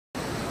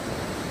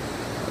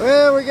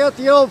Well, we got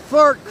the old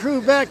fart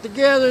crew back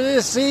together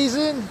this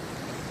season.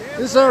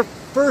 This is our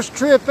first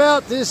trip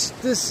out this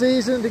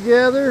season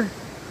together.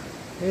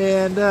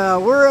 And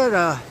we're at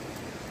a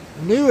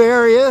new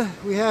area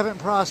we haven't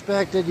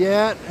prospected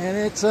yet. And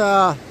it's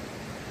No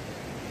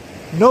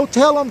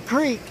Tell 'em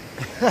Creek.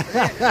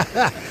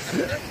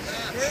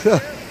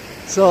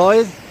 so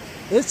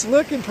it's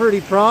looking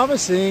pretty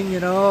promising, you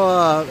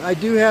know. I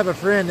do have a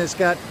friend that's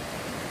got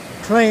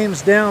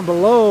claims down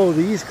below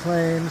these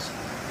claims.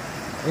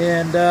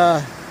 And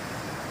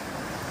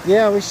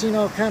yeah, we've seen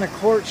all kind of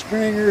court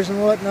stringers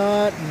and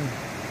whatnot, and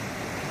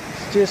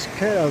it's just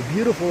kind of a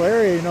beautiful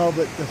area, you know.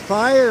 But the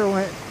fire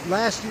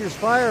last year's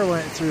fire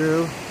went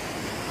through,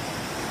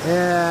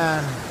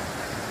 and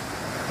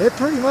it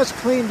pretty much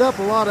cleaned up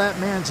a lot of that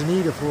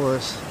manzanita for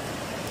us.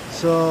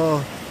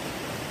 So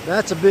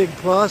that's a big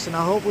plus, and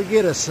I hope we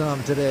get us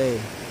some today.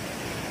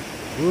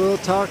 We'll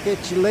talk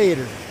at you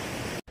later.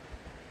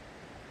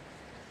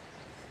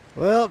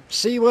 Well,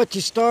 see what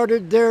you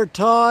started there,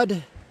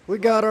 Todd? We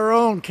got our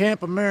own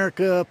Camp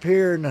America up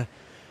here in the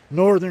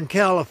Northern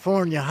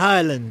California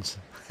Highlands.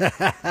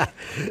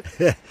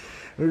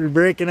 We're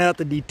breaking out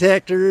the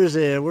detectors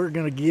and we're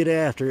going to get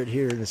after it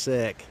here in a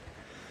sec.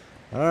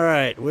 All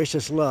right, wish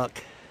us luck.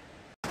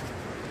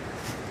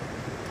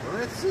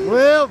 Let's see.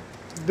 Well,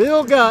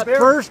 Bill got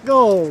first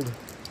gold.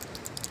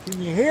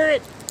 Can you hear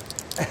it?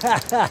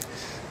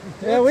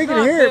 Yeah, we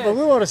can hear it, but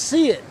we want to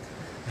see it.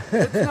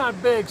 It's not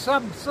big.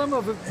 Some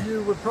of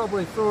you would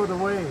probably throw it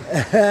away. Is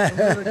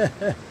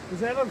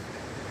that a...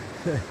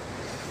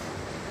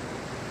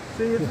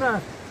 See, it's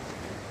not.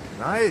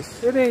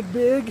 Nice. It ain't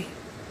big.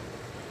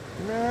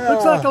 No.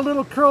 Looks like a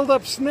little curled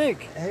up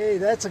snake. Hey,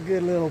 that's a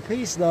good little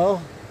piece, though.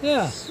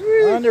 Yeah.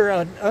 Sweet.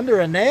 Under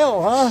a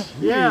nail, huh?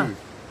 Yeah.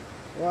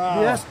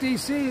 Wow. The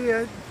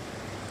SDC.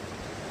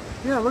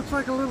 Yeah, it looks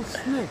like a little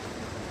snake.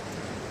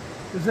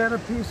 Is that a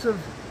piece of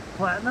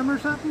platinum or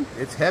something?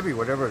 It's heavy,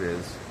 whatever it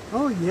is.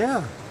 Oh,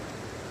 yeah.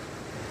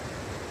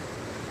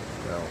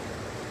 Well,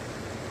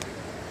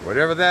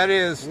 whatever that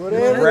is,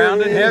 Whatever it's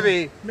round it and is.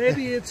 heavy.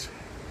 Maybe it's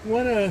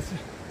one of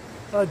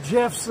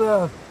Jeff's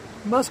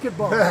musket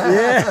balls.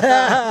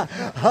 Yeah.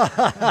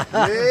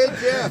 Hey,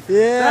 Jeff.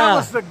 Yeah. That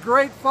was the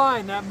great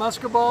find, that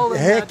musket ball.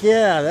 Heck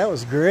yeah, that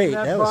was great.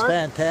 that That was bark?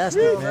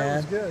 fantastic, Yeah, man. that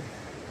was good.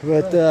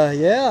 But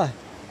yeah.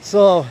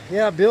 So,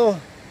 yeah, Bill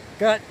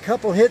got a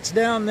couple hits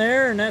down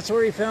there, and that's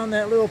where he found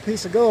that little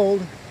piece of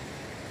gold.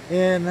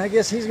 And I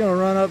guess he's going to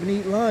run up and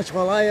eat lunch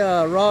while I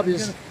rob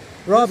his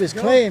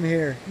claim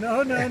here.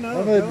 No. I'm going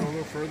A little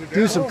further down.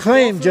 do some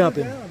claim Go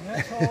jumping. down,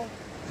 that's all.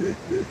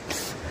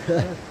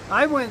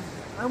 I went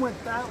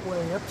that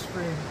way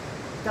upstream.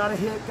 Got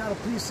a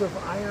piece of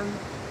iron,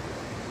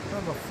 kind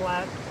of a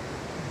flat,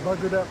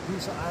 buggered up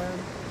piece of iron.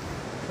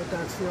 But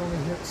that's the only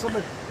hit.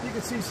 You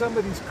can see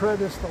somebody's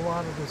crediced a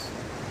lot of this.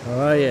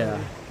 Oh, yeah.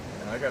 And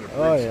I got a big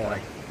yeah.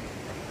 spike up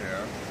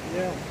there.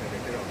 Yeah. I gotta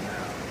get on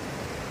that.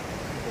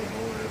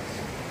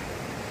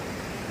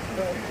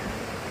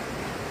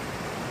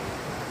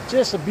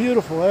 Just a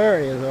beautiful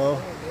area, though.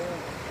 Oh,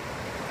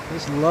 yeah.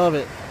 Just love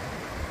it.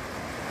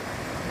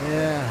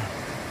 Yeah.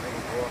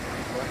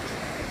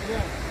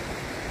 Yeah.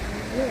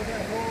 Yeah,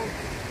 that whole,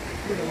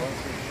 you know,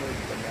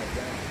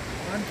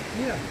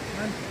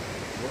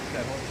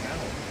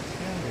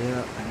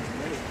 Yeah.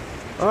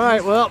 All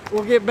right, well,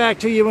 we'll get back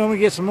to you when we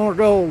get some more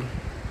gold.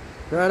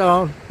 Right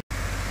on.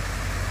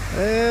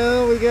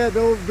 Well, we got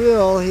old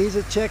Bill. He's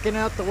checking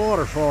out the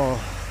waterfall.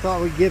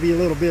 Thought we'd give you a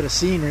little bit of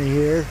scenery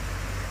here,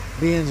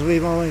 being as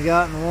we've only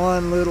gotten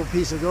one little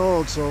piece of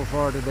gold so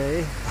far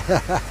today.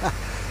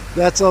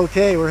 That's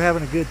okay. We're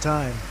having a good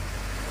time.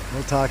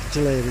 We'll talk to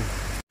you later.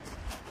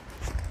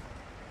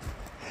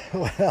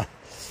 Well,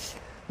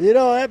 you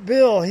know, that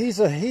Bill, he's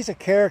a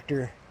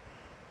character,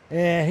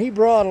 and he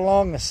brought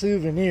along a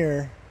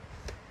souvenir,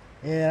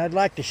 and I'd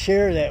like to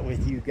share that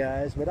with you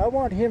guys, but I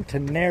want him to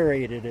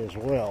narrate it as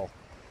well.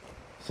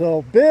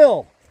 So,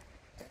 Bill,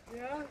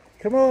 yeah.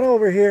 come on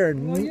over here.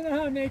 And Well, you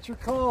know how nature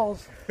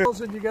calls.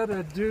 And you got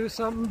to do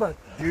something, but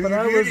your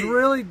I was duty.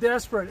 really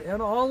desperate,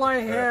 and all I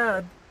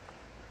had,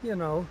 you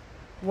know,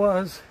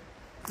 was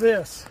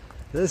this.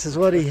 This is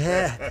what he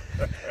had.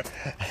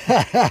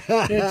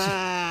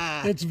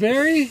 It's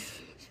very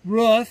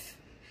rough,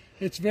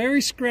 it's very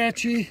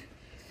scratchy,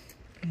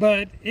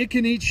 but it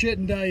can eat shit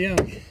and die young.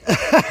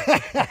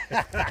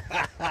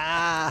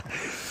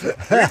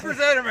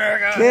 3%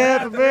 America.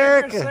 Camp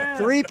America,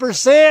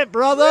 3%,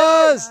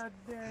 brothers. God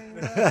dang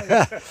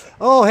right.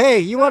 Oh, hey,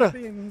 you want to?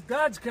 Be in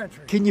God's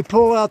country. Can you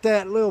pull out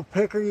that little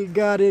picker you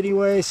got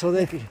anyway, so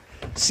they can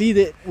see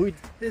that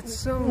It's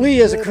so we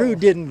as a little. crew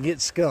didn't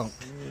get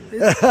skunked? I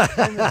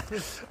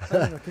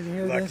don't know, can you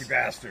hear Lucky this?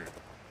 bastard.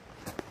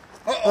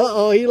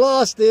 Uh-oh, he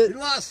lost He it.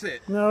 lost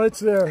it. No, it's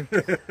there.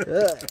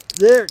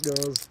 There it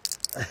goes.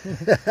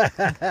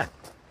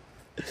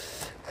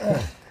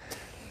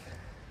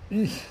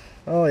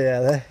 Oh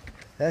yeah,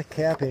 that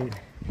cap ain't.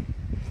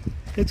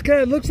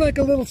 It looks like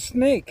a little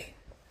snake.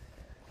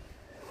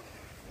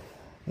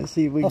 Let's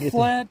see if we can A get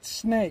flat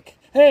snake.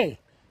 Hey,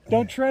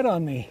 don't tread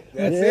on me.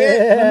 That's Yeah.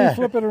 it. Let me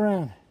flip it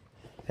around.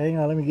 Hang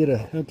on, let me get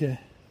a. Okay.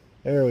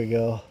 There we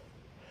go.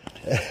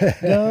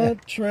 Don't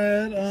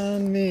tread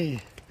on me.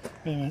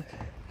 Wait a minute.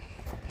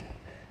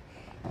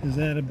 Is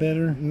that a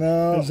better?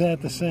 No. Or is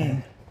that the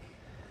same?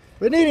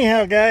 But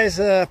anyhow, guys,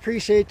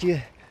 appreciate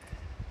you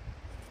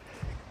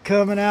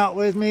coming out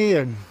with me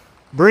and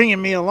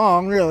bringing me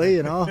along, really,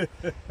 you know.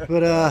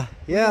 But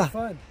yeah,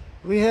 Fun.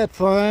 we had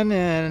fun,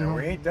 And and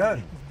we ain't done.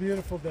 It's a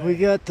beautiful day. we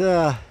got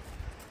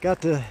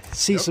to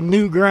see some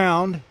new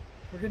ground.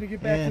 We're gonna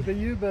get back and- to the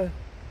Yuba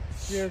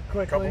here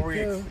quickly Couple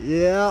weeks. too.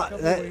 Yeah,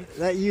 Couple weeks.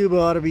 that Yuba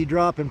ought to be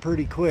dropping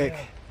pretty quick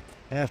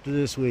after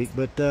this week.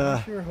 But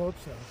I sure hope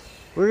so.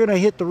 we're gonna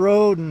hit the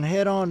road and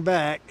head on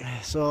back.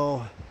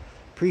 So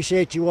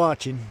appreciate you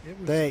watching. It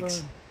was Thanks.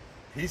 fun.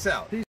 Peace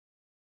out.